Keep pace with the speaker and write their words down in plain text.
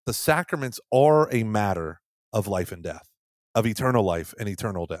the sacraments are a matter of life and death, of eternal life and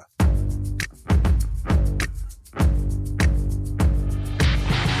eternal death.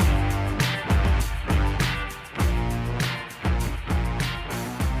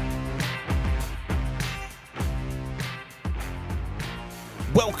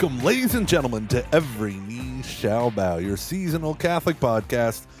 Welcome, ladies and gentlemen, to Every Knee Shall Bow, your seasonal Catholic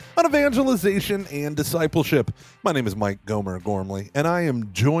podcast on evangelization and discipleship. My name is Mike Gomer Gormley, and I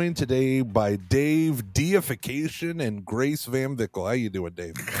am joined today by Dave Deification and Grace Van Vickle. How you doing,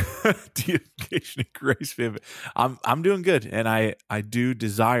 Dave? Deification and Grace Van Vickle. I'm doing good, and I do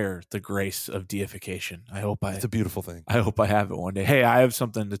desire the grace of deification. It's a beautiful thing. I hope I have it one day. Hey, I have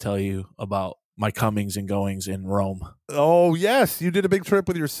something to tell you about my comings and goings in Rome. Oh, yes. You did a big trip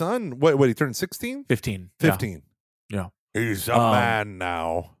with your son. What he turned 16? 15. 15. Yeah. He's a man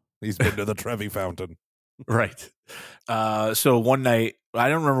now. He's been to the Trevi Fountain. Right. So one night, I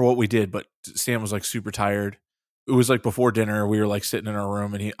don't remember what we did, but Sam was like super tired. It was like before dinner. We were like sitting in our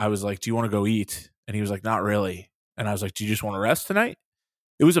room, and I was like, do you want to go eat? And he was like, not really. And I was like, do you just want to rest tonight?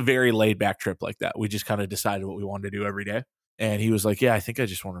 It was a very laid back trip like that. We just kind of decided what we wanted to do every day. And he was like, yeah, I think I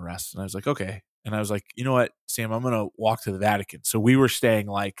just want to rest. And I was like, okay. And I was like, you know what, Sam, I'm going to walk to the Vatican. So we were staying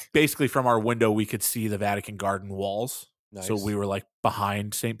like basically from our window, we could see the Vatican garden walls. Nice. So we were like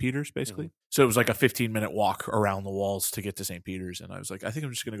behind St. Peter's basically. Mm-hmm. So it was like a 15-minute walk around the walls to get to St. Peter's. And I was like, I think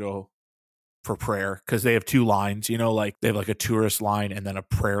I'm just going to go for prayer because they have two lines, like they have like a tourist line and then a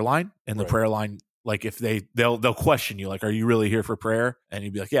prayer line. And the prayer line, like if they'll question you, like, are you really here for prayer? And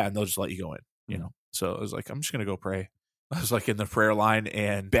you'd be like, yeah, and they'll just let you go in, So I was like, I'm just going to go pray. I was like in the prayer line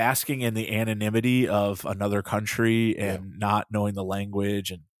and basking in the anonymity of another country and not knowing the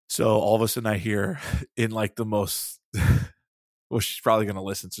language. And so all of a sudden I hear in like the most, well, she's probably going to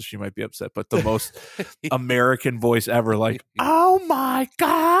listen, so she might be upset, but the most American voice ever, like, oh my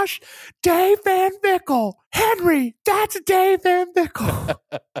gosh, Dave Van Vickle, Henry, that's Dave Van Vickle.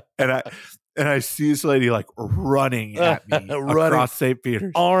 And I see this lady like running at me across St.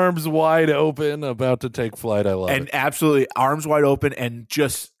 Peter's. Arms wide open, about to take flight. I love it. And absolutely arms wide open and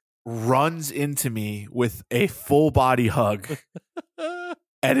just runs into me with a full body hug.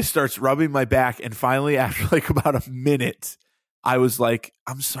 And it starts rubbing my back. And finally, after like about a minute, I was like,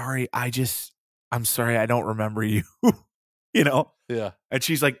 I'm sorry. I don't remember you. Yeah. And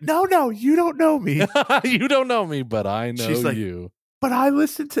she's like, no, you don't know me. You don't know me, but I know she's like, you. But I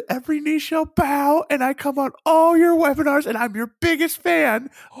listen to Every Knee Shall Bow, and I come on all your webinars, and I'm your biggest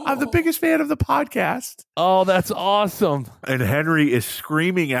fan. I'm the biggest fan of the podcast. Oh, that's awesome. And Henry is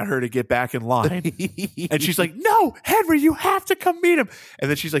screaming at her to get back in line. And she's like, no, Henry, you have to come meet him.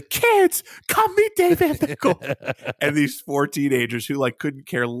 And then she's like, kids, come meet Dave Van Vickle. And these 4 teenagers who like couldn't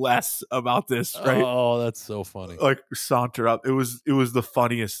care less about this, right? Oh, that's so funny. Like saunter up. It was the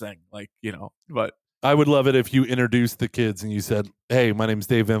funniest thing, but I would love it if you introduced the kids and you said, hey, my name's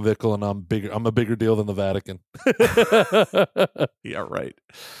Dave Van Vickle and I'm a bigger deal than the Vatican. Yeah, right.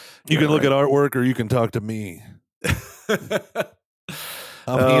 You can look at artwork or you can talk to me.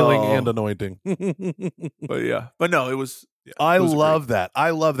 I'm healing and anointing. But no, it was. Yeah, I love that. I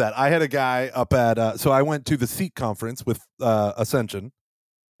love that. I had a guy up at, so I went to the Seek conference with Ascension.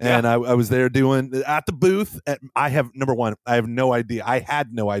 And I was there doing at the booth. I have no idea. I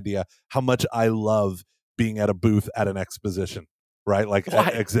had no idea how much I love being at a booth at an exposition, right? Like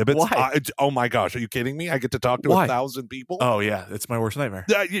at exhibits. Why? Oh my gosh. Are you kidding me? I get to talk to 1,000 people. Oh yeah. It's my worst nightmare.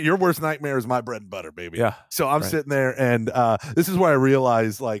 Your worst nightmare is my bread and butter, baby. Yeah. So I'm sitting there and this is where I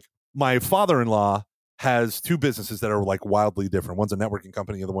realized like my father-in-law has 2 businesses that are like wildly different. One's a networking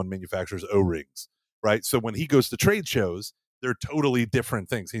company and the one manufactures O-rings, right? So when he goes to trade shows, they're totally different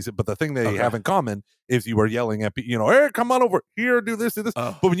things. He said, but the thing they have in common is you are yelling at people, hey, come on over here, do this, do this.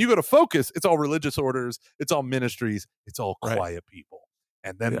 Oh. But when you go to Focus, it's all religious orders, it's all ministries, it's all quiet people.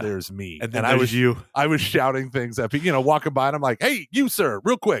 And then there's me. And then I was shouting things at people, walking by, and I'm like, hey, you, sir,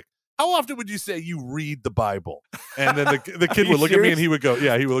 real quick. How often would you say you read the Bible? And then the kid would look at me and he would go,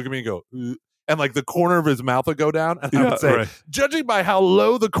 he would look at me and go, and like the corner of his mouth would go down. And I would say, judging by how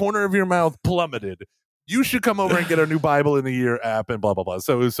low the corner of your mouth plummeted, you should come over and get our new Bible in a Year app and blah, blah, blah.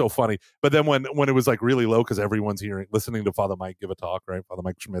 So it was so funny. But then when it was like really low, because everyone's listening to Father Mike give a talk, right? Father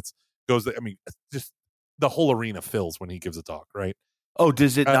Mike Schmitz goes, just the whole arena fills when he gives a talk, right? Oh,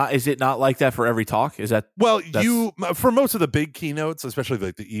 is it not like that for every talk? Is that for most of the big keynotes, especially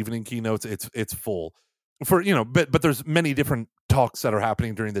like the evening keynotes, it's full. But there's many different talks that are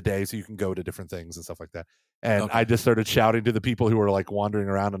happening during the day, so you can go to different things and stuff like that. And I just started shouting to the people who were like wandering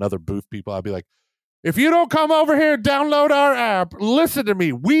around and other booth people. I'd be like, if you don't come over here and download our app, listen to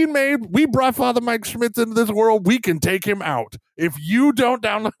me. We brought Father Mike Schmitz into this world. We can take him out. If you don't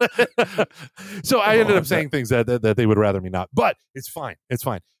download So I ended up saying things that they would rather me not. But it's fine. It's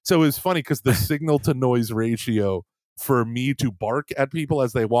fine. So it was funny because the signal to noise ratio for me to bark at people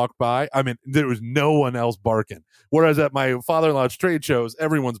as they walk by, I mean, there was no one else barking. Whereas at my father-in-law's trade shows,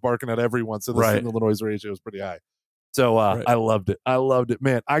 everyone's barking at everyone. So the signal to noise ratio is pretty high. So I loved it. I loved it.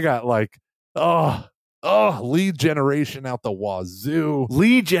 Man, I got like, lead generation out the wazoo.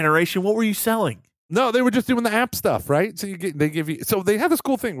 Lead generation? What were you selling? No, they were just doing the app stuff, right? So they have this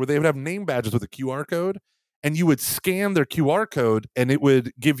cool thing where they would have name badges with a QR code, and you would scan their QR code and it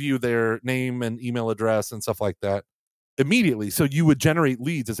would give you their name and email address and stuff like that immediately. So you would generate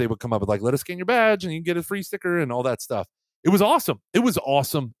leads as they would come up with like, let us scan your badge and you can get a free sticker and all that stuff. It was awesome. It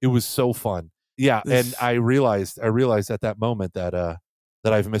was so fun. Yeah. And I realized at that moment that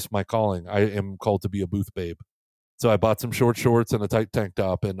I've missed my calling. I am called to be a booth babe. So I bought some short shorts and a tight tank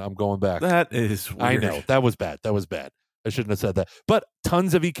top, and I'm going back. That is weird. I know. That was bad. I shouldn't have said that. But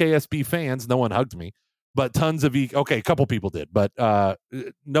tons of EKSB fans, no one hugged me, but tons of okay, a couple people did, but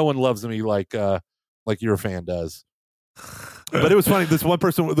no one loves me like your fan does. But it was funny. This one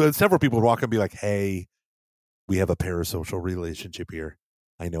person, several people would walk and be like, hey, we have a parasocial relationship here.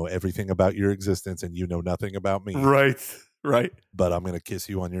 I know everything about your existence, and you know nothing about me. Right. But I'm going to kiss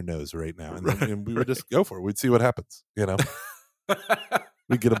you on your nose right now. And then we would just go for it. We'd see what happens, you know.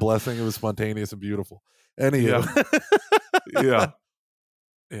 We'd get a blessing. It was spontaneous and beautiful. Anyhow. Yeah,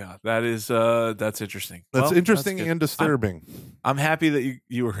 that's interesting. That's interesting and disturbing. I'm happy that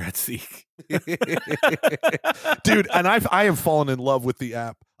you were at Seek. Dude, and I have fallen in love with the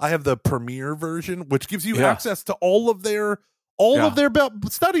app. I have the Premier version, which gives you access to all of their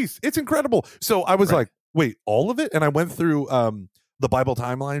studies. It's incredible. So I was like, wait, all of it? And I went through the Bible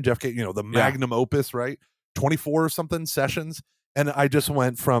timeline, Jeff K, the magnum opus, right? 24 or something sessions. And I just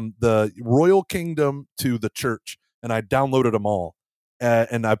went from the royal kingdom to the church, and I downloaded them all.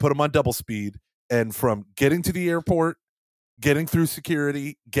 And I put them on double speed. And from getting to the airport, getting through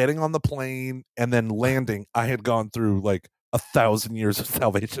security, getting on the plane, and then landing, I had gone through like 1,000 years of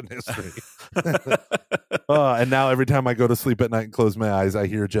salvation history. And now every time I go to sleep at night and close my eyes, I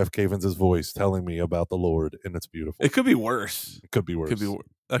hear Jeff Cavins' voice telling me about the Lord, and it's beautiful. It could be worse. That could be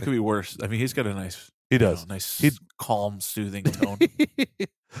worse. I mean, he's got a nice, calm, soothing tone.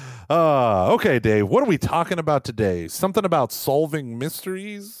 Okay, Dave, what are we talking about today? Something about solving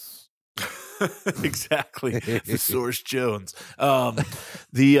mysteries? Exactly. Thesaurus Jones.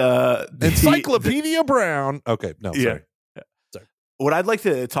 The Encyclopedia Brown. Okay, no, sorry. Yeah. What I'd like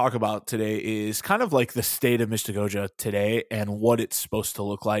to talk about today is kind of like the state of Mystagogia today and what it's supposed to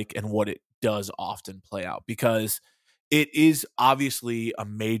look like and what it does often play out, because it is obviously a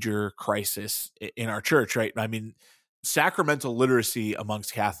major crisis in our church, right? I mean, sacramental literacy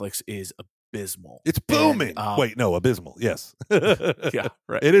amongst Catholics is abysmal. It's booming. Abysmal. Yes. Yeah,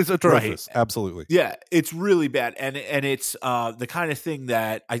 right. It is atrocious. Right. Absolutely. Yeah, it's really bad. And it's the kind of thing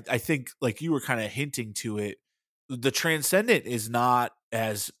that I think, like you were kind of hinting to it, the transcendent is not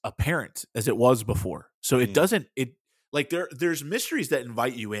as apparent as it was before. So there's mysteries that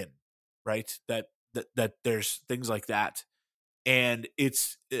invite you in, right? That there's things like that. And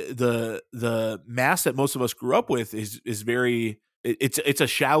it's the mass that most of us grew up with is very, it's a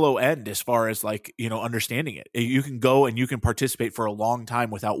shallow end as far as like, understanding it. You can go and you can participate for a long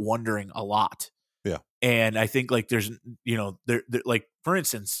time without wondering a lot. Yeah. And I think like there's, there like, for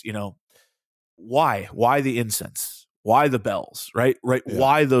instance, why the incense? Why the bells? Right? Yeah.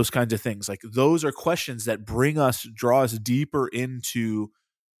 Why those kinds of things? Like those are questions that draw us deeper into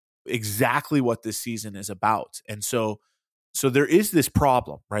exactly what this season is about. And so there is this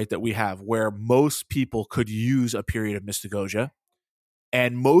problem, right, that we have where most people could use a period of Mystagogia,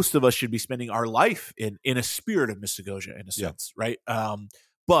 and most of us should be spending our life in a spirit of Mystagogia in a sense, right?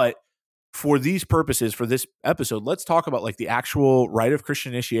 But for these purposes, for this episode, let's talk about like the actual rite of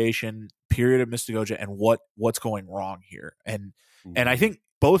Christian initiation, period of Mystagogia, and what's going wrong here. And I think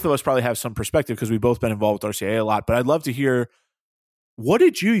both of us probably have some perspective because we've both been involved with RCIA a lot, but I'd love to hear, what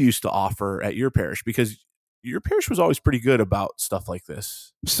did you used to offer at your parish? Because your parish was always pretty good about stuff like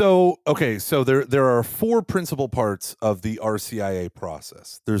this. So there are four principal parts of the RCIA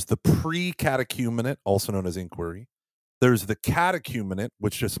process. There's the pre-catechumenate, also known as inquiry. There's the catechumenate,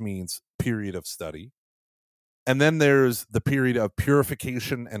 which just means period of study. And then there's the period of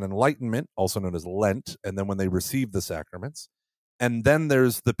purification and enlightenment, also known as Lent, and then when they receive the sacraments. And then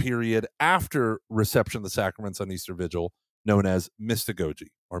there's the period after reception of the sacraments on Easter Vigil, known as Mystagogy,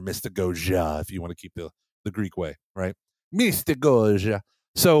 or Mystagogia, if you want to keep the Greek way, right? Mystagogia.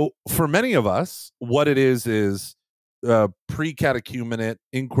 So for many of us, what it is pre-catechumenate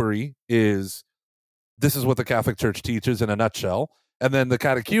inquiry is this is what the Catholic Church teaches in a nutshell. And then the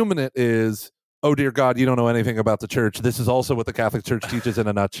catechumenate is, oh, dear God, you don't know anything about the church. This is also what the Catholic Church teaches in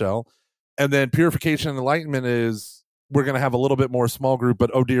a nutshell. And then purification and enlightenment is, we're going to have a little bit more small group, but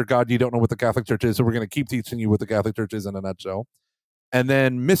oh, dear God, you don't know what the Catholic Church is. So we're going to keep teaching you what the Catholic Church is in a nutshell. And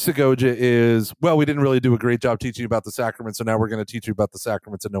then mystagogia is, well, we didn't really do a great job teaching you about the sacraments, so now we're going to teach you about the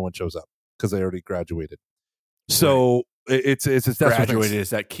sacraments and no one shows up because they already graduated. So it's graduated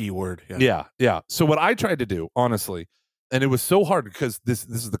is that key word. Yeah. So what I tried to do, honestly, and it was so hard because this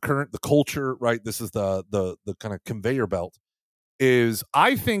is the culture, right? This is the kind of conveyor belt. Is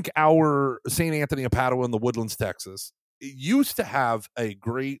I think our St. Anthony of Padua in the Woodlands, Texas, it used to have a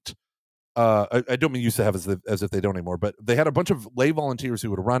great. I don't mean used to have as if they don't anymore, but they had a bunch of lay volunteers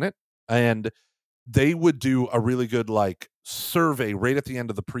who would run it, and they would do a really good like survey right at the end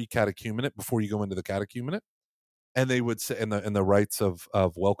of the pre-catechumenate before you go into the catechumenate. And they would say in the rites of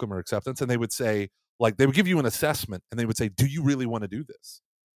welcome or acceptance, and they would say, like, they would give you an assessment, and they would say, do you really want to do this?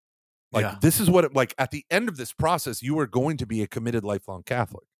 Like, this is what it, like at the end of this process, you are going to be a committed lifelong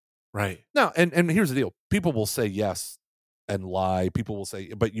Catholic, right? Now, and here's the deal: people will say yes and lie. People will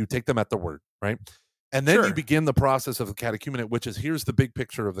say, but you take them at their word, right? And then you begin the process of the catechumenate, which is here's the big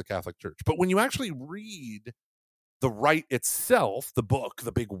picture of the Catholic Church. But when you actually read the rite itself, the book,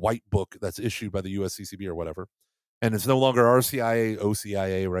 the big white book that's issued by the USCCB or whatever. And it's no longer RCIA,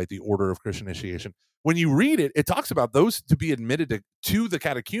 OCIA, right? The Order of Christian Initiation. When you read it, it talks about those to be admitted to the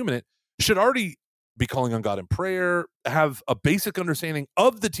catechumenate should already be calling on God in prayer, have a basic understanding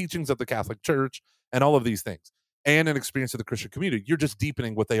of the teachings of the Catholic Church and all of these things, and an experience of the Christian community. You're just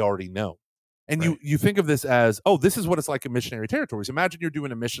deepening what they already know. And you think of this as, oh, this is what it's like in missionary territories. Imagine you're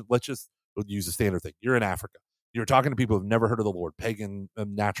doing a mission. We'll use a standard thing. You're in Africa. You're talking to people who've never heard of the Lord, pagan,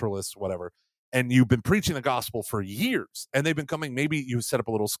 naturalists, whatever. And you've been preaching the gospel for years, and they've been coming. Maybe you set up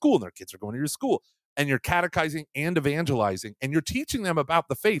a little school and their kids are going to your school, and you're catechizing and evangelizing, and you're teaching them about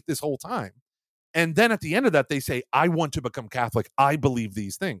the faith this whole time. And then at the end of that, they say, I want to become Catholic. I believe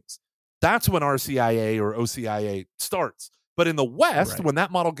these things. That's when RCIA or OCIA starts. But in the West, when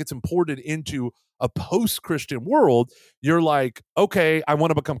that model gets imported into a post-Christian world, you're like, okay, I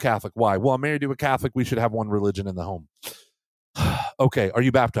want to become Catholic. Why? Well, I'm married to a Catholic. We should have one religion in the home. Okay, are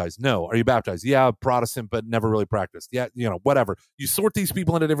you baptized? No. Are you baptized? Yeah, Protestant, but never really practiced. Yeah, whatever. You sort these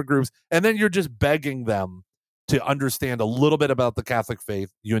people into different groups, and then you're just begging them to understand a little bit about the Catholic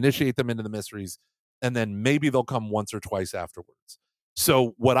faith. You initiate them into the mysteries, and then maybe they'll come once or twice afterwards.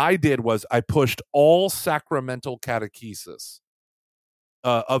 So what I did was I pushed all sacramental catechesis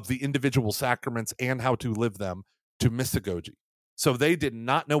of the individual sacraments and how to live them to mystagogy. So they did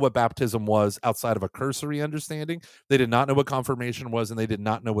not know what baptism was outside of a cursory understanding. They did not know what confirmation was, and they did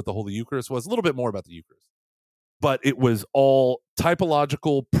not know what the Holy Eucharist was. A little bit more about the Eucharist. But it was all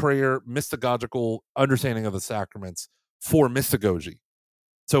typological, prayer, mystagogical understanding of the sacraments for mystagogy.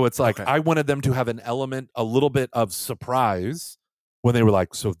 So it's like I wanted them to have an element, a little bit of surprise when they were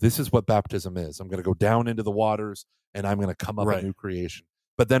like, so this is what baptism is. I'm going to go down into the waters, and I'm going to come up a new creation.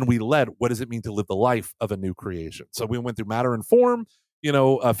 But then we led, what does it mean to live the life of a new creation? So we went through matter and form,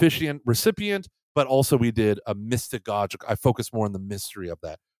 officiant, recipient, but also we did a mystagogical. I focused more on the mystery of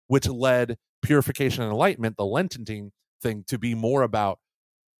that, which led purification and enlightenment, the Lenten thing, to be more about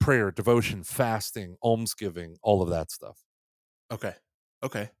prayer, devotion, fasting, almsgiving, all of that stuff. Okay.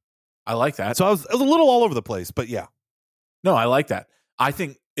 I like that. So I was a little all over the place, but yeah. No, I like that. I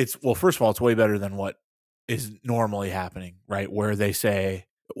think first of all, it's way better than what is normally happening, right? Where they say,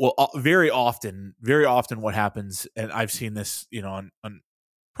 very often what happens, and I've seen this, on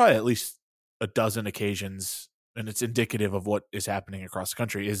probably at least a dozen occasions, and it's indicative of what is happening across the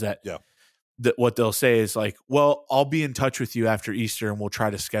country, is that what they'll say is like, well, I'll be in touch with you after Easter and we'll try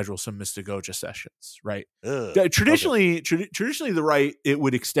to schedule some mystagogia sessions, right? Traditionally, the rite, it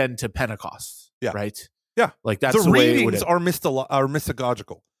would extend to Pentecost, right? Yeah. Like that's the way readings are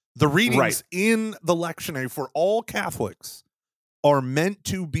mystagogical. The readings in the lectionary for all Catholics are meant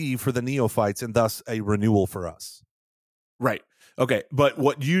to be for the neophytes and thus a renewal for us. Right. Okay. But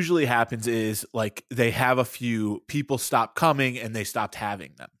what usually happens is like they have a few people stop coming and they stopped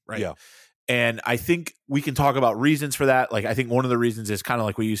having them. Right. Yeah. And I think we can talk about reasons for that. Like, I think one of the reasons is kind of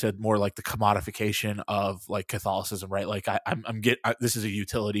like what you said, more like the commodification of like Catholicism, right? Like this is a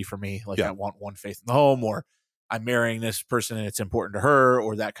utility for me. Like I want one faith in the home, or I'm marrying this person and it's important to her,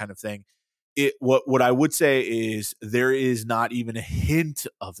 or that kind of thing. What I would say is there is not even a hint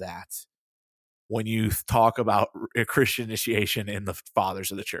of that when you talk about a Christian initiation in the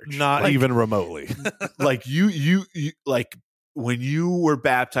fathers of the church. Not even remotely. Like you like when you were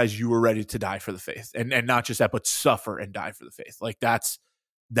baptized, you were ready to die for the faith, and not just that, but suffer and die for the faith. Like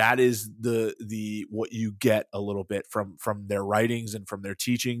that is the what you get a little bit from their writings and from their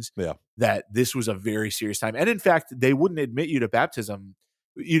teachings. Yeah. That this was a very serious time, and in fact, they wouldn't admit you to baptism.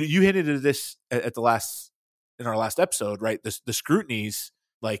 You hinted at this at in our last episode, right? The scrutinies,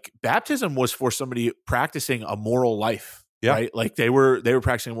 like baptism was for somebody practicing a moral life, right? Like they were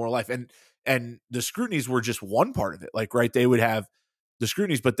practicing a moral life, and the scrutinies were just one part of it. Like, right, they would have the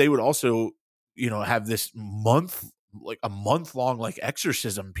scrutinies, but they would also, have this a month long like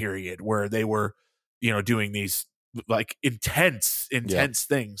exorcism period where they were, doing these like intense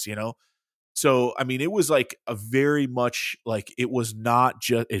things, So, I mean, it was like a very much like it was not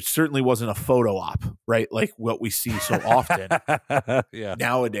just, it certainly wasn't a photo op, right? Like what we see so often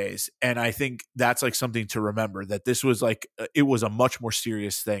nowadays. And I think that's like something to remember, that this was like, it was a much more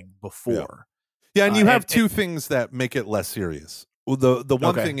serious thing before. Yeah. And you have two things that make it less serious. Well, the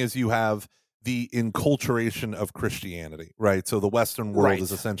one thing is you have the enculturation of Christianity, right? So the Western world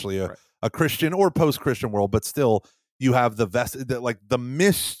is essentially a Christian or post-Christian world, but still, you have the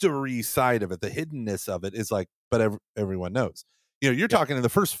mystery side of it, the hiddenness of it is like, but everyone knows. You're talking in the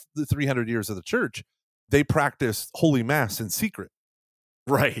first 300 years of the church, they practiced Holy Mass in secret.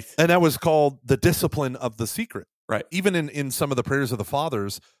 Right. And that was called the discipline of the secret. Right. Even in some of the prayers of the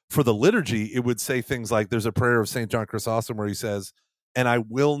fathers for the liturgy, it would say things like, there's a prayer of St. John Chrysostom where he says, and I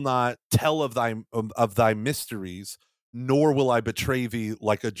will not tell of thy mysteries, nor will I betray thee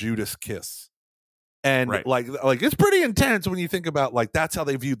like a Judas kiss. And like it's pretty intense when you think about like that's how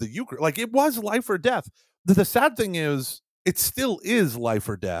they viewed the Eucharist. Like it was life or death. The sad thing is it still is life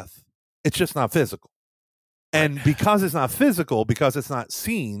or death. It's just not physical. And because it's not physical, because it's not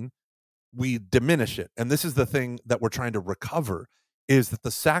seen, we diminish it. And this is the thing that we're trying to recover, is that the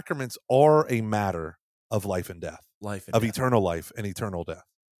sacraments are a matter of life and death, eternal life and eternal death.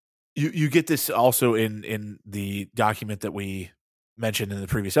 You get this also in the document that we mentioned in the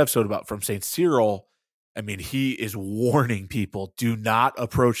previous episode about from St. Cyril. I mean, he is warning people, do not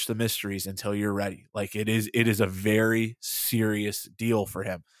approach the mysteries until you're ready. Like it is a very serious deal for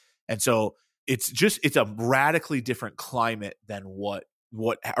him. And so it's a radically different climate than what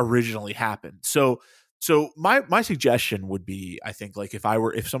originally happened. So my suggestion would be, I think, like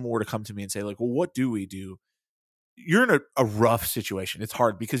if someone were to come to me and say like, well, what do we do? You're in a rough situation. It's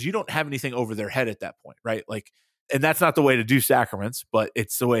hard because you don't have anything over their head at that point, right? Like, and that's not the way to do sacraments, but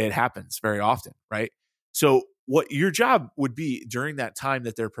it's the way it happens very often, right? So what your job would be during that time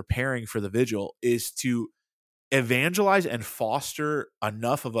that they're preparing for the vigil is to evangelize and foster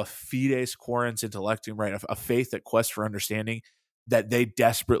enough of a fides quorens intellectum, right? A faith that quests for understanding, that they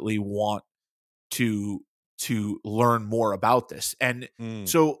desperately want to learn more about this. And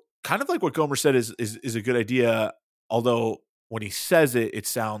so kind of like what Gomer said is a good idea. Although when he says it, it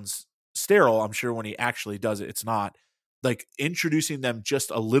sounds sterile. I'm sure when he actually does it, it's not. Like introducing them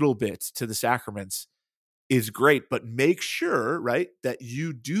just a little bit to the sacraments is great, but make sure, right, that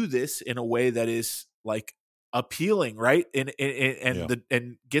you do this in a way that is like appealing, right,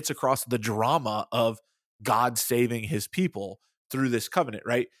 and gets across the drama of God saving His people through this covenant,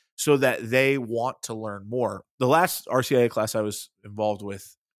 right, so that they want to learn more. The last RCIA class I was involved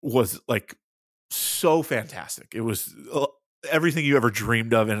with was like so fantastic. It was everything you ever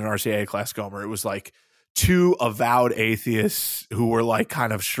dreamed of in an RCIA class, Gomer. It was like two avowed atheists who were like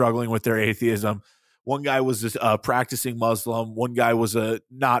kind of struggling with their atheism. One guy was a practicing Muslim. One guy was a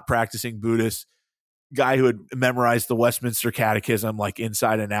not practicing Buddhist. Guy who had memorized the Westminster Catechism like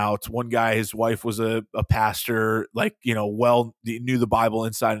inside and out. One guy, his wife was a pastor, like, knew the Bible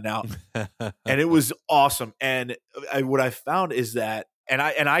inside and out. And it was awesome. And what I found is that, and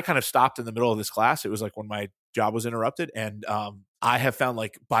I kind of stopped in the middle of this class. It was like when my job was interrupted. And I have found,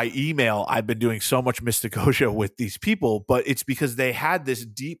 like, by email, I've been doing so much mystagogia with these people, but it's because they had this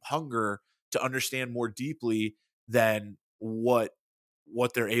deep hunger to understand more deeply than what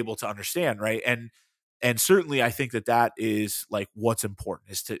they're able to understand, right? And certainly I think that is like what's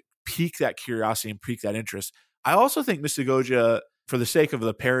important, is to pique that curiosity and pique that interest. I also think mystagogia, for the sake of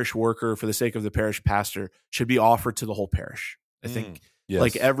the parish worker, for the sake of the parish pastor, should be offered to the whole parish. I think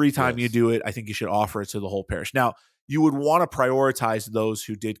like every time you do it, I think you should offer it to the whole parish. Now, you would want to prioritize those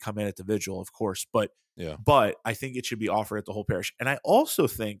who did come in at the vigil, of course, but I think it should be offered at the whole parish. And I also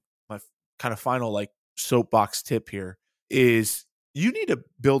think my kind of final like soapbox tip here is you need to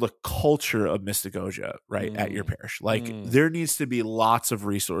build a culture of mystagogia, right, at your parish. Like there needs to be lots of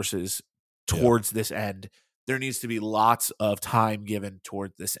resources towards this end. There needs to be lots of time given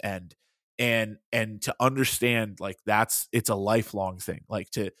toward this end. And to understand, like, it's a lifelong thing. Like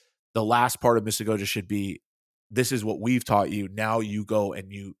the last part of mystagogia should be this is what we've taught you. Now you go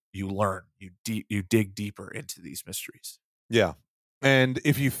and you learn, you dig deeper into these mysteries. Yeah. And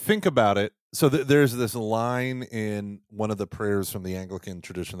if you think about it, so there's this line in one of the prayers from the Anglican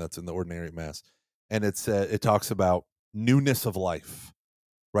tradition that's in the ordinary mass, and it talks about newness of life,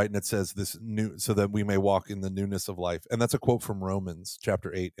 right? And it says this new, so that we may walk in the newness of life. And that's a quote from Romans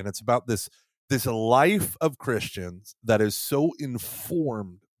chapter 8. And it's about this life of Christians that is so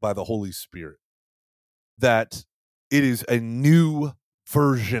informed by the Holy Spirit that it is a new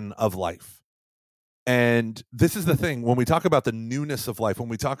version of life. And this is the thing, when we talk about the newness of life, when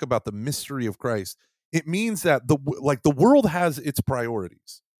we talk about the mystery of Christ, it means that the world has its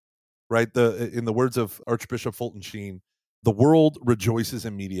priorities, right? In the words of Archbishop Fulton Sheen, the world rejoices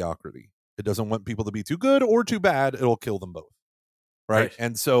in mediocrity. It doesn't want people to be too good or too bad. It'll kill them both, right?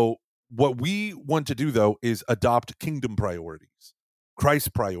 And so what we want to do, though, is adopt kingdom priorities,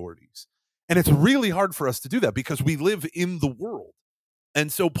 Christ priorities. And it's really hard for us to do that because we live in the world. And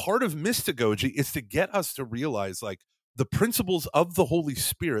so part of mystagogy is to get us to realize like the principles of the Holy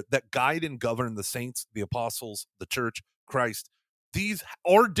Spirit that guide and govern the saints, the apostles, the church, Christ. These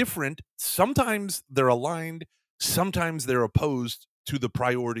are different. Sometimes they're aligned. Sometimes they're opposed to the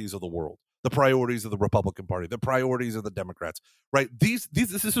priorities of the world, the priorities of the Republican Party, the priorities of the Democrats, right? This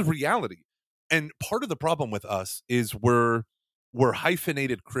is reality. And part of the problem with us is we're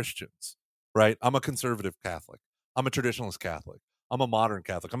hyphenated Christians, right? I'm a conservative Catholic. I'm a traditionalist Catholic. I'm a modern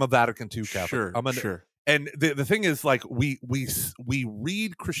Catholic. I'm a Vatican II Catholic. Sure. And the thing is, like, we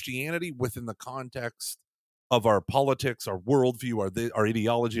read Christianity within the context of our politics, our worldview, our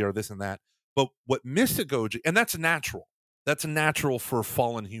ideology, our this and that. But what mystagogy, and that's natural. That's natural for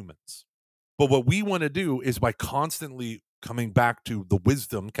fallen humans. But what we want to do is by constantly coming back to the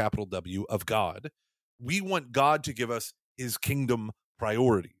wisdom, capital W, of God, we want God to give us his kingdom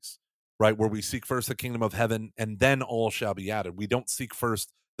priorities. Right, where we seek first the kingdom of heaven and then all shall be added. We don't seek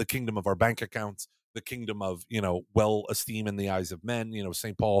first the kingdom of our bank accounts, the kingdom of, well esteem in the eyes of men.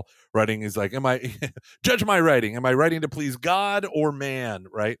 St. Paul writing is like, judge my writing. Am I writing to please God or man?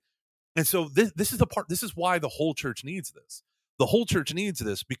 Right. And so this is the part, this is why the whole church needs this. The whole church needs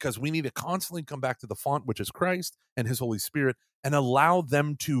this because we need to constantly come back to the font, which is Christ and his Holy Spirit, and allow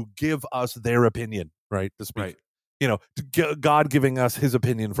them to give us their opinion, right? To speak. Right. God giving us his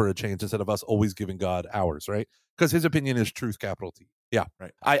opinion for a change instead of us always giving God ours, right? Because his opinion is truth, capital T. Yeah.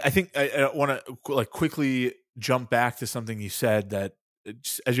 Right. I think I want to quickly jump back to something you said that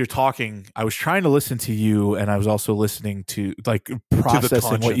as you're talking, I was trying to listen to you and I was also listening to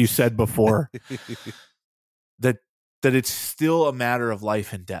processing what you said before that it's still a matter of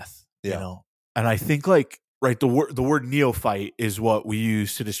life and death, And I think right, the word neophyte is what we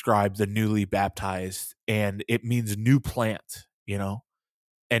use to describe the newly baptized, and it means new plant,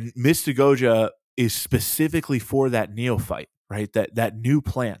 And mystagogia is specifically for that neophyte, right? That new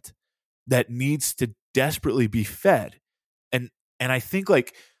plant that needs to desperately be fed. And I think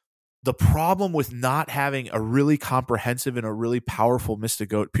the problem with not having a really comprehensive and a really powerful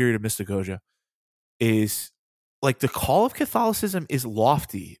period of mystagogia is the call of Catholicism is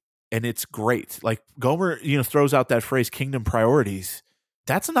lofty. And it's great. Like Gomer, throws out that phrase, kingdom priorities.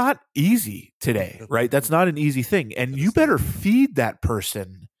 That's not easy today, right? That's not an easy thing. And you better feed that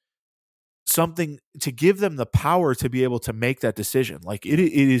person something to give them the power to be able to make that decision. It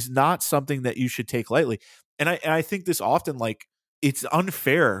is not something that you should take lightly. And I think this often, it's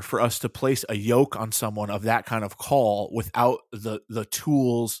unfair for us to place a yoke on someone of that kind of call without the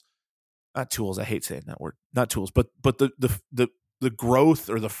tools, not tools. I hate saying that word, not tools, but the growth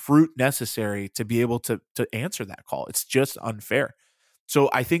or the fruit necessary to be able to answer that call. It's just unfair. So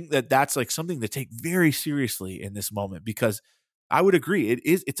I think that's something to take very seriously in this moment, because I would agree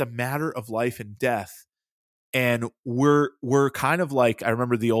it's a matter of life and death. And we're kind of I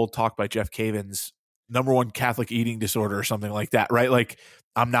remember the old talk by Jeff Cavins, number one Catholic eating disorder or something like that, right?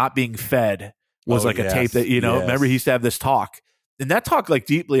 I'm not being fed was a tape that, remember he used to have this talk, and that talk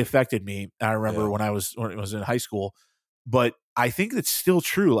deeply affected me. I remember when I was in high school, but I think it's still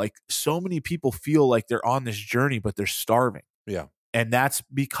true. So many people feel like they're on this journey, but they're starving. Yeah. And that's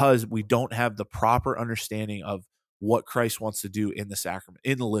because we don't have the proper understanding of what Christ wants to do in the sacrament,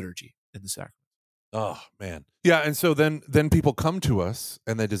 in the liturgy, in the sacrament. Oh, man. Yeah. And so then people come to us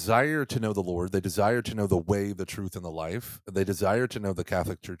and they desire to know the Lord. They desire to know the way, the truth, and the life. They desire to know the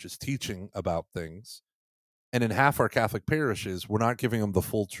Catholic Church's teaching about things. And in half our Catholic parishes, we're not giving them the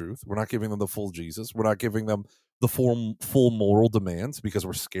full truth. We're not giving them the full Jesus. We're not giving them the full moral demands because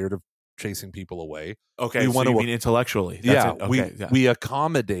we're scared of chasing people away. Okay, we so you mean intellectually. We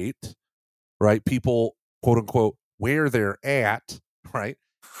accommodate, right, people, quote unquote, where they're at, right?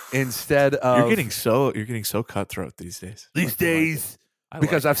 instead of You're getting so cutthroat these days. these days.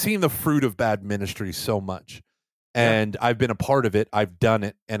 Because I've seen the fruit of bad ministry so much, and I've been a part of it. I've done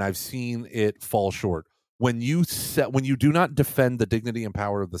it, and I've seen it fall short. When you do not defend the dignity and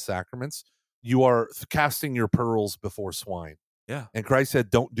power of the sacraments, you are casting your pearls before swine. Yeah. And Christ said,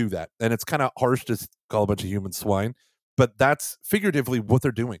 don't do that. And it's kind of harsh to call a bunch of humans swine, but that's figuratively what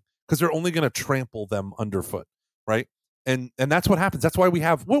they're doing, because they're only going to trample them underfoot, right? And that's what happens. That's why we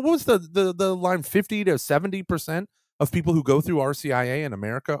have, what was the line, 50 to 70% of people who go through RCIA in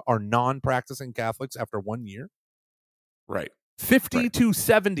America are non-practicing Catholics after 1 year? Right. 50 to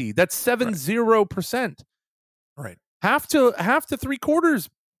 70. That's 70%. Right. Half to 3/4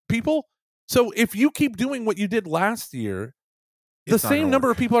 people. So if you keep doing what you did last year, the same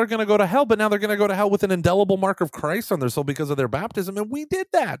number of people are going to go to hell, but now they're going to go to hell with an indelible mark of Christ on their soul because of their baptism, and we did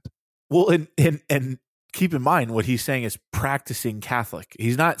that. Well, and keep in mind what he's saying is practicing Catholic.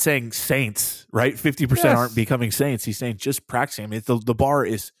 He's not saying saints, right? 50% aren't becoming saints. He's saying just practicing. I mean, the bar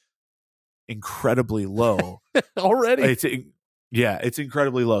is incredibly low already. It's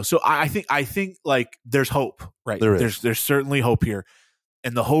incredibly low. So I think like there's hope, right? There's certainly hope here,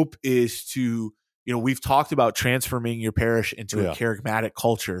 and the hope is to, we've talked about transforming your parish into a charismatic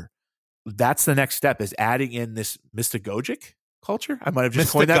culture. That's the next step, is adding in this mystagogic culture. I might have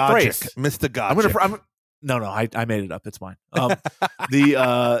just coined that phrase. Mystagogic. No, I made it up. It's mine.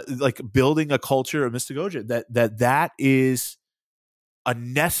 Like building a culture of mystagogia, that is a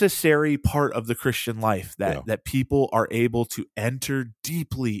necessary part of the Christian life, that people are able to enter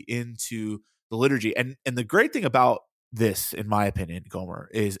deeply into the liturgy. And the great thing about this, in my opinion, Gomer,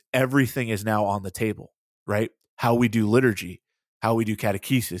 is everything is now on the table, right? How we do liturgy, how we do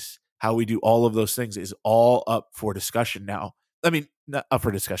catechesis, how we do all of those things is all up for discussion now. I mean, not up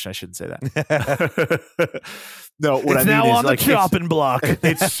for discussion. I shouldn't say that. No, what it's I mean now is on the chopping block.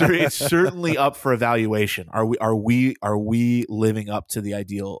 It's certainly up for evaluation. Are we living up to the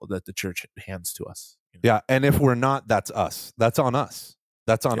ideal that the church hands to us? Yeah, and if we're not, that's us. That's on us.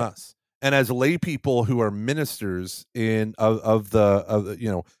 That's on us. And as lay people who are ministers we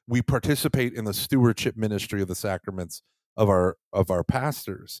participate in the stewardship ministry of the sacraments of our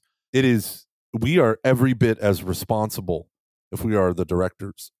pastors. We are every bit as responsible. If we are the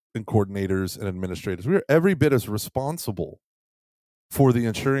directors and coordinators and administrators, we are every bit as responsible for the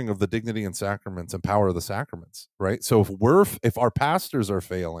ensuring of the dignity and sacraments and power of the sacraments, right? So if our pastors are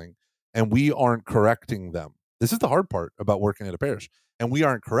failing and we aren't correcting them, this is the hard part about working at a parish, and we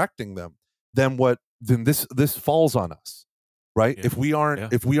aren't correcting them, then this falls on us, right? Yeah.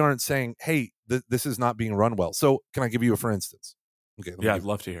 If we aren't saying, hey, this is not being run well. So can I give you a for instance? Okay. I'd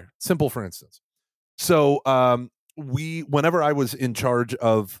love to hear. Simple for instance. So whenever I was in charge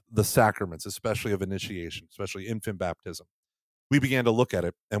of the sacraments, especially of initiation, especially infant baptism, we began to look at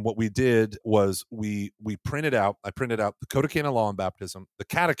it. And what we did was I printed out the Code of Canon Law on baptism, the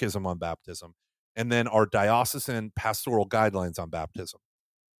Catechism on baptism, and then our diocesan pastoral guidelines on baptism.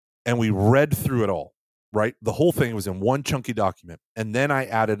 And we read through it all, right? The whole thing was in one chunky document. And then I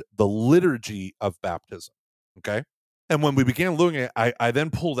added the liturgy of baptism, okay? And when we began looking at it, I then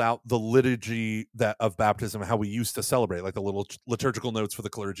pulled out the liturgy of baptism, how we used to celebrate, like the little liturgical notes for the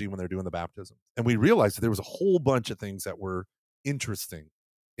clergy when they're doing the baptism. And we realized that there was a whole bunch of things that were interesting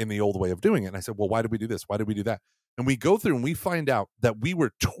in the old way of doing it. And I said, well, why did we do this? Why did we do that? And we go through and we find out that we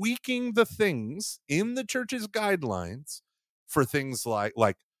were tweaking the things in the church's guidelines for things like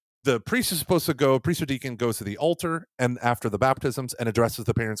the priest is supposed to go, priest or deacon goes to the altar and after the baptisms and addresses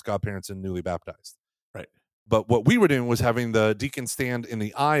the parents, godparents, and newly baptized. Right. But what we were doing was having the deacon stand in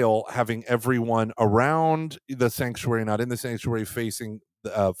the aisle, having everyone around the sanctuary, not in the sanctuary, facing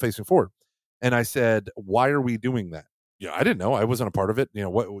forward. And I said, why are we doing that? Yeah, I didn't know. I wasn't a part of it.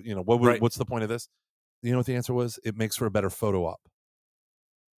 What's the point of this? You know what the answer was? It makes for a better photo op.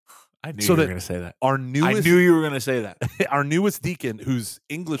 I knew you were going to say that. I knew you were going to say that. Our newest deacon, whose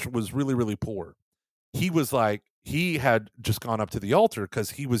English was really, really poor, he was like, he had just gone up to the altar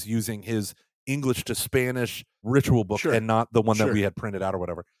because he was using his English to Spanish ritual book and not the one that we had printed out or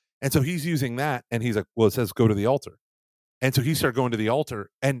whatever. And so he's using that, and he's like, well, it says go to the altar. And so he started going to the altar,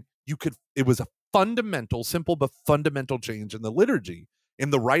 and it was a simple but fundamental change in the liturgy,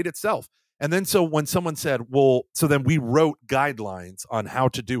 in the rite itself. And then so when someone said, well, so then we wrote guidelines on how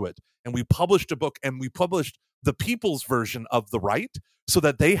to do it, and we published a book, and we published the people's version of the rite so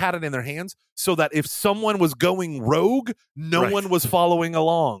that they had it in their hands, so that if someone was going rogue, no one was following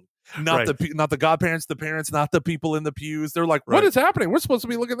along. Not the godparents, the parents, not the people in the pews. They're like, what is happening? We're supposed to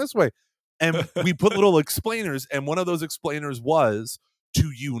be looking this way. And we put little explainers, and one of those explainers was,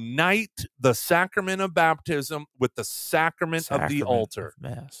 to unite the sacrament of baptism with the sacrament of the altar. Of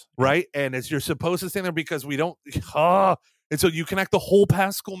Mass. Right? And as you're supposed to stand there because we don't, and so you connect the whole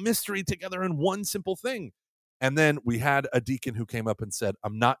Paschal mystery together in one simple thing. And then we had a deacon who came up and said,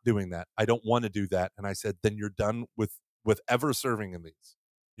 I'm not doing that. I don't want to do that. And I said, then you're done with ever serving in these.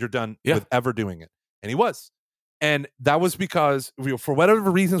 You're done with ever doing it. And he was. And that was because for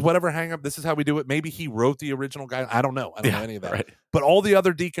whatever reasons, whatever hang up, this is how we do it. Maybe he wrote the original guide. I don't know. I don't know any of that. Right. But all the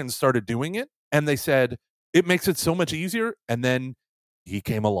other deacons started doing it. And they said, it makes it so much easier. And then he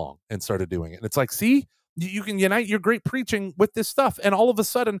came along and started doing it. And it's like, see, you can unite your great preaching with this stuff. And all of a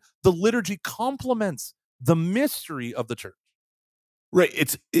sudden, the liturgy complements the mystery of the church.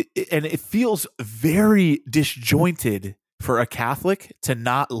 Right. And it feels very disjointed for a Catholic to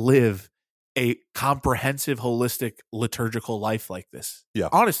not live a comprehensive, holistic liturgical life like this. Yeah.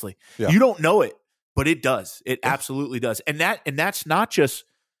 Honestly, you don't know it, but it does. It absolutely does. And that's not just,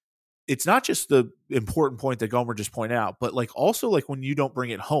 it's not just the important point that Gomer just pointed out, but like also like when you don't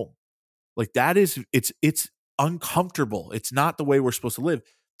bring it home, like that is, it's uncomfortable. It's not the way we're supposed to live.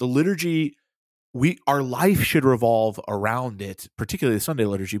 The liturgy, our life should revolve around it, particularly the Sunday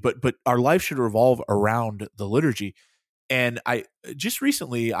liturgy, but our life should revolve around the liturgy. And I just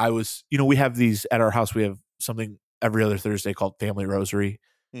recently, we have these at our house. We have something every other Thursday called Family Rosary,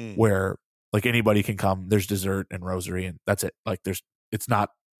 where like anybody can come. There's dessert and rosary, and that's it. Like it's not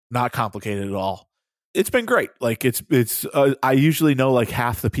complicated at all. It's been great. Like it's I usually know like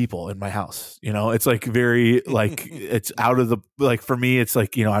half the people in my house, it's like very like it's out of the, like for me, it's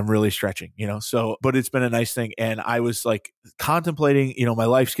like, I'm really stretching, so, but it's been a nice thing. And I was like contemplating, my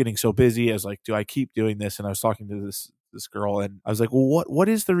life's getting so busy. I was like, do I keep doing this? And I was talking to this girl and I was like, well, what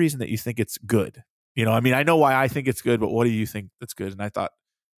is the reason that you think it's good? I mean, I know why I think it's good, but what do you think that's good? And I thought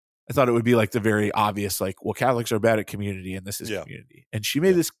it would be like the very obvious, like, well, Catholics are bad at community and this is community. And she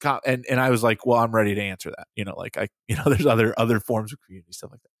made this and I was like, well, I'm ready to answer that. Like there's other forms of community,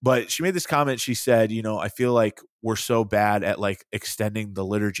 stuff like that. But she made this comment. She said, I feel like we're so bad at like extending the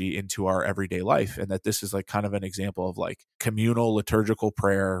liturgy into our everyday life. And that this is like kind of an example of like communal liturgical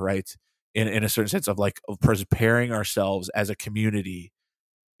prayer, right? In a certain sense of like of preparing ourselves as a community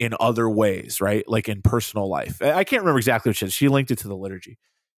in other ways, right? Like in personal life. I can't remember exactly what she said. She linked it to the liturgy.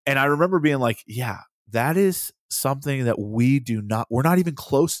 And I remember being like, yeah, that is something that we're not even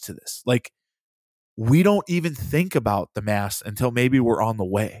close to this. Like, we don't even think about the Mass until maybe we're on the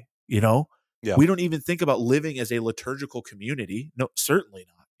way, Yeah. We don't even think about living as a liturgical community. No, certainly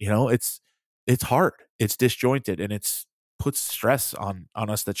not. It's hard. It's disjointed and it's puts stress on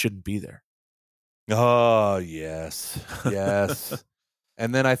us that shouldn't be there. Oh, yes. Yes.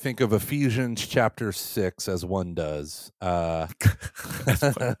 And then I think of Ephesians chapter 6 as one does. As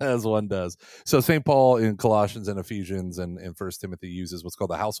one does. So St. Paul in Colossians and Ephesians and 1 Timothy uses what's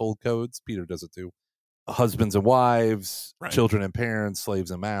called the household codes. Peter does it too. Husbands and wives, right. Children and parents,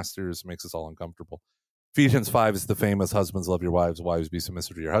 slaves and masters, makes us all uncomfortable. Ephesians 5 is the famous husbands love your wives, wives be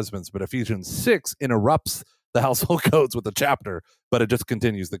submissive to your husbands. But Ephesians 6 interrupts the household codes with a chapter, but it just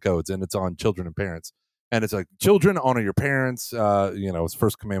continues the codes, and it's on children and parents. And it's like, children, honor your parents. It's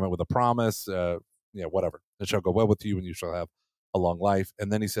first commandment with a promise. Whatever. It shall go well with you, and you shall have a long life.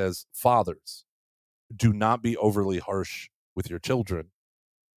 And then he says, fathers, do not be overly harsh with your children.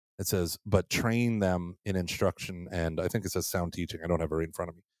 It says, but train them in instruction. And I think it says sound teaching. I don't have it right in front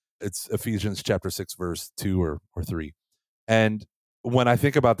of me. It's Ephesians chapter 6, verse 2 or 3. And when I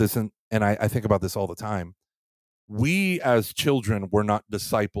think about this, and I think about this all the time, we as children were not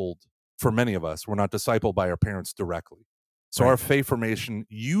discipled. For many of us, we're not discipled by our parents directly. So Our faith formation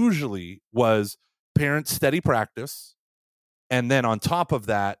usually was parents' steady practice. And then on top of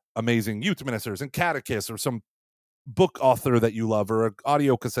that, amazing youth ministers and catechists or some book author that you love or an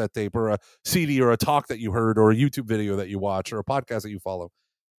audio cassette tape or a CD or a talk that you heard or a YouTube video that you watch or a podcast that you follow.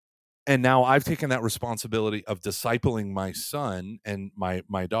 And now I've taken that responsibility of discipling my son and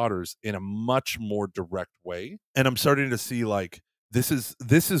my daughters in a much more direct way. And I'm starting to see like, this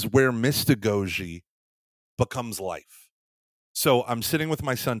is where mystagogy becomes life. So I'm sitting with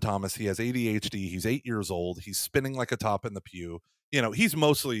my son, Thomas. He has ADHD. He's 8 years old. He's spinning like a top in the pew. He's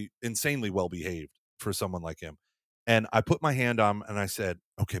mostly insanely well-behaved for someone like him. And I put my hand on him and I said,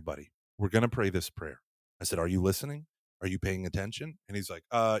 okay, buddy, we're going to pray this prayer. I said, are you listening? Are you paying attention? And he's like,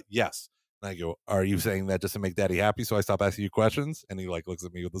 yes. And I go, are you saying that just to make daddy happy so I stop asking you questions? And he like looks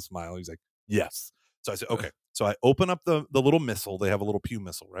at me with a smile. He's like, yes. So I said, okay. So I open up the little missal. They have a little pew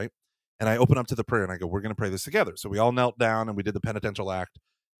missal, right? And I open up to the prayer and I go, we're going to pray this together. So we all knelt down and we did the penitential act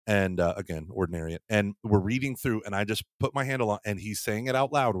and again, ordinariate. And we're reading through and I just put my hand along and he's saying it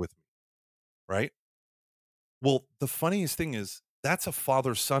out loud with me, right? Well, the funniest thing is that's a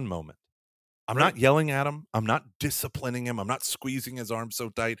father-son moment. I'm not yelling at him. I'm not disciplining him. I'm not squeezing his arm so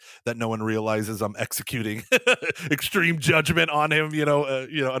tight that no one realizes I'm executing extreme judgment on him, underneath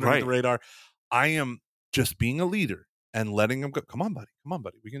the radar. I am just being a leader and letting him go. Come on, buddy. Come on,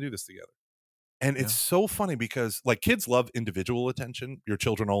 buddy. We can do this together. And it's so funny because like kids love individual attention. Your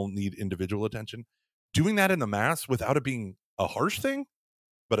children all need individual attention. Doing that in the mass without it being a harsh thing,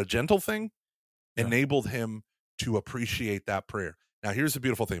 but a gentle thing, enabled him to appreciate that prayer. Now, here's the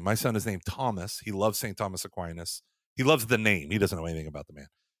beautiful thing. My son is named Thomas. He loves St. Thomas Aquinas. He loves the name. He doesn't know anything about the man.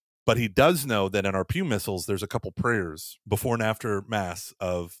 But he does know that in our pew missals, there's a couple prayers before and after Mass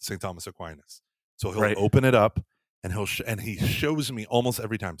of St. Thomas Aquinas. So he'll open it up, and he shows me almost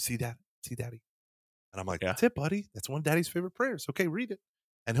every time, see that? See, Daddy? And I'm like, that's it, buddy. That's one of Daddy's favorite prayers. Okay, read it.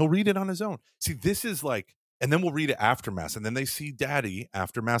 And he'll read it on his own. See, this is like, and then we'll read it after Mass. And then they see Daddy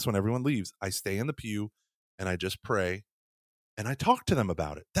after Mass when everyone leaves. I stay in the pew, and I just pray. And I talk to them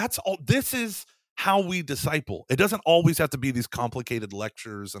about it. That's all. This is how we disciple. It doesn't always have to be these complicated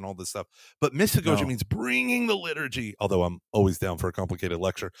lectures and all this stuff. But mystagogia means bringing the liturgy, although I'm always down for a complicated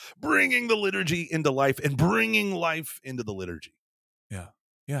lecture, bringing the liturgy into life and bringing life into the liturgy. Yeah.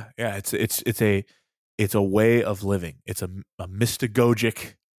 It's a way of living. It's a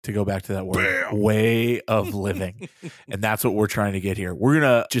mystagogic, to go back to that word, way of living. And that's what we're trying to get here. We're going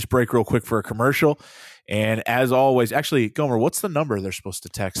to just break real quick for a commercial. And as always, actually, Gomer, what's the number they're supposed to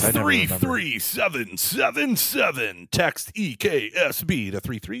text? 33777. Text EKSB to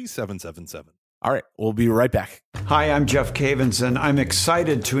 33777. All right, we'll be right back. Hi, I'm Jeff Cavins, and I'm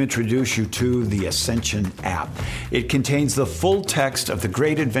excited to introduce you to the Ascension app. It contains the full text of the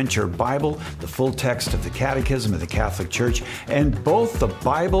Great Adventure Bible, the full text of the Catechism of the Catholic Church, and both the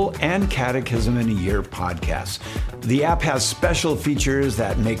Bible and Catechism in a Year podcasts. The app has special features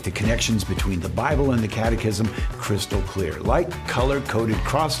that make the connections between the Bible and the Catechism crystal clear, like color-coded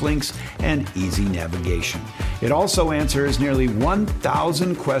crosslinks and easy navigation. It also answers nearly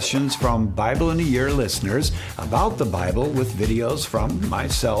 1,000 questions from Bible in a Year listeners about the Bible with videos from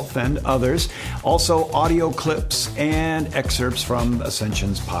myself and others, also audio clips and excerpts from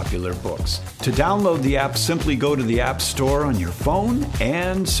Ascension's popular books. To download the app, simply go to the App Store on your phone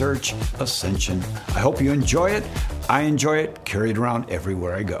and search Ascension. I hope you enjoy it. I enjoy it, carry it around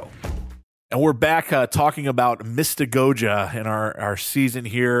everywhere I go. And we're back talking about mystagogia in our season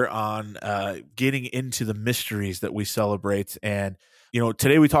here on getting into the mysteries that we celebrate. And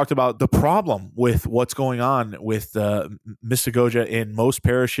today we talked about the problem with what's going on with mystagogia in most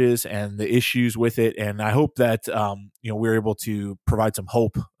parishes and the issues with it. And I hope that we're able to provide some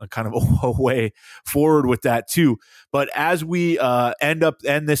hope, a kind of a way forward with that too. But as we end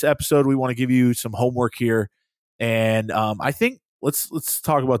this episode, we want to give you some homework here. And I think let's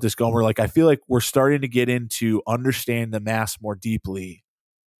talk about this, Gomer. Like, I feel like we're starting to get into understand the Mass more deeply.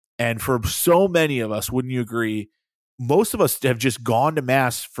 And for so many of us, wouldn't you agree? Most of us have just gone to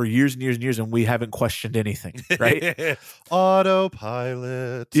Mass for years and years and years, and we haven't questioned anything, right?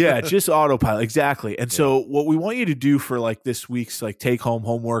 Autopilot. Yeah, just autopilot. Exactly. And so what we want you to do for like this week's like take home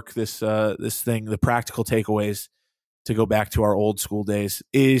homework, this thing, the practical takeaways to go back to our old school days,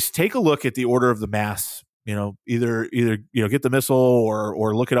 is take a look at the order of the Mass, either get the missal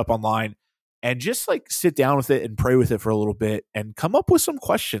or look it up online and just like sit down with it and pray with it for a little bit and come up with some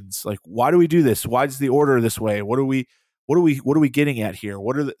questions. Like, why do we do this? Why is the order this way? What are we getting at here?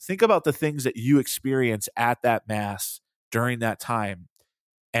 Think about the things that you experience at that Mass during that time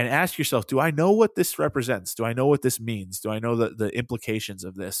and ask yourself, do I know what this represents? Do I know what this means? Do I know the implications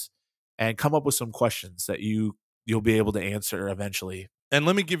of this? And come up with some questions that you'll be able to answer eventually. And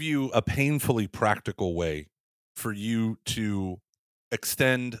let me give you a painfully practical way for you to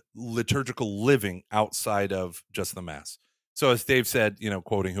extend liturgical living outside of just the Mass. So as Dave said,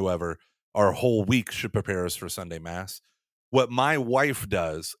 quoting whoever, our whole week should prepare us for Sunday Mass. What my wife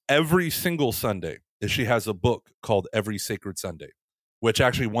does every single Sunday is she has a book called Every Sacred Sunday, which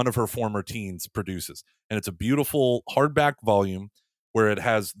actually one of her former teens produces. And it's a beautiful hardback volume where it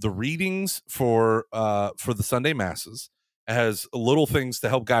has the readings for the Sunday Masses. It has little things to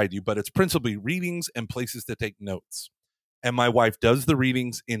help guide you, but it's principally readings and places to take notes. And my wife does the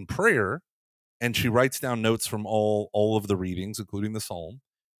readings in prayer, and she writes down notes from all of the readings, including the Psalm,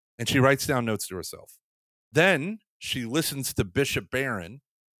 and she writes down notes to herself. Then she listens to Bishop Barron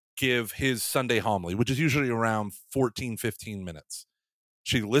give his Sunday homily, which is usually around 14, 15 minutes.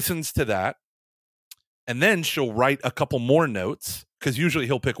 She listens to that, and then she'll write a couple more notes, because usually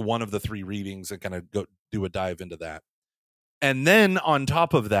he'll pick one of the three readings and kind of go do a dive into that. And then on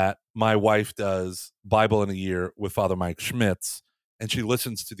top of that, my wife does Bible in a Year with Father Mike Schmitz, and she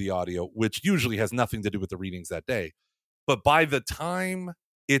listens to the audio, which usually has nothing to do with the readings that day. But by the time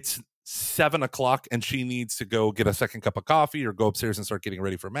it's 7:00 and she needs to go get a second cup of coffee or go upstairs and start getting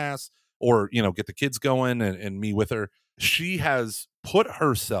ready for mass, or, get the kids going and me with her, she has put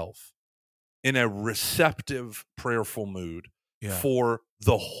herself in a receptive, prayerful mood for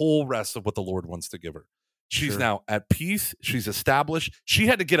the whole rest of what the Lord wants to give her. She's now at peace. She's established. She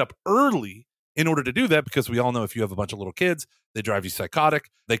had to get up early in order to do that, because we all know if you have a bunch of little kids, they drive you psychotic.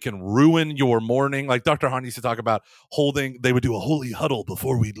 They can ruin your morning. Like Dr. Hahn used to talk about they would do a holy huddle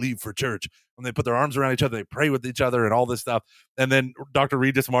before we'd leave for church. When they put their arms around each other, they pray with each other and all this stuff. And then Dr.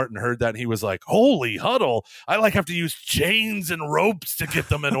 Regis Martin heard that and he was like, holy huddle. I have to use chains and ropes to get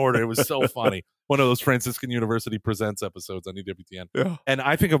them in order. It was so funny. One of those Franciscan University Presents episodes on EWTN. Yeah. And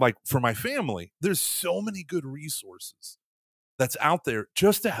I think of for my family, there's so many good resources that's out there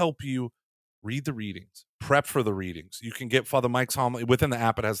just to help you read the readings, prep for the readings. You can get Father Mike's homily within the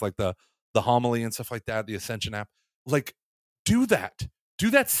app. It has the homily and stuff like that, the Ascension app. Do that.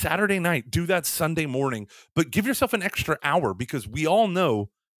 Do that Saturday night. Do that Sunday morning. But give yourself an extra hour, because we all know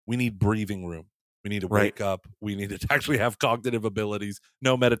we need breathing room. We need to wake up. We need to actually have cognitive abilities.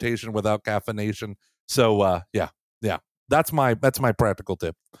 No meditation without caffeination. So yeah. That's my practical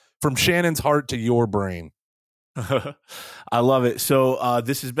tip. From Shannon's heart to your brain. I love it. So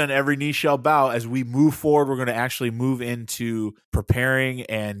this has been Every Knee Shall Bow. As we move forward, we're going to actually move into preparing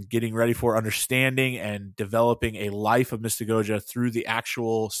and getting ready for understanding and developing a life of mystagogia through the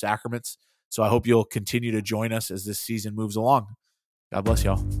actual sacraments. So I hope you'll continue to join us as this season moves along. God bless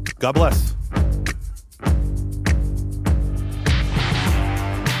y'all. God bless.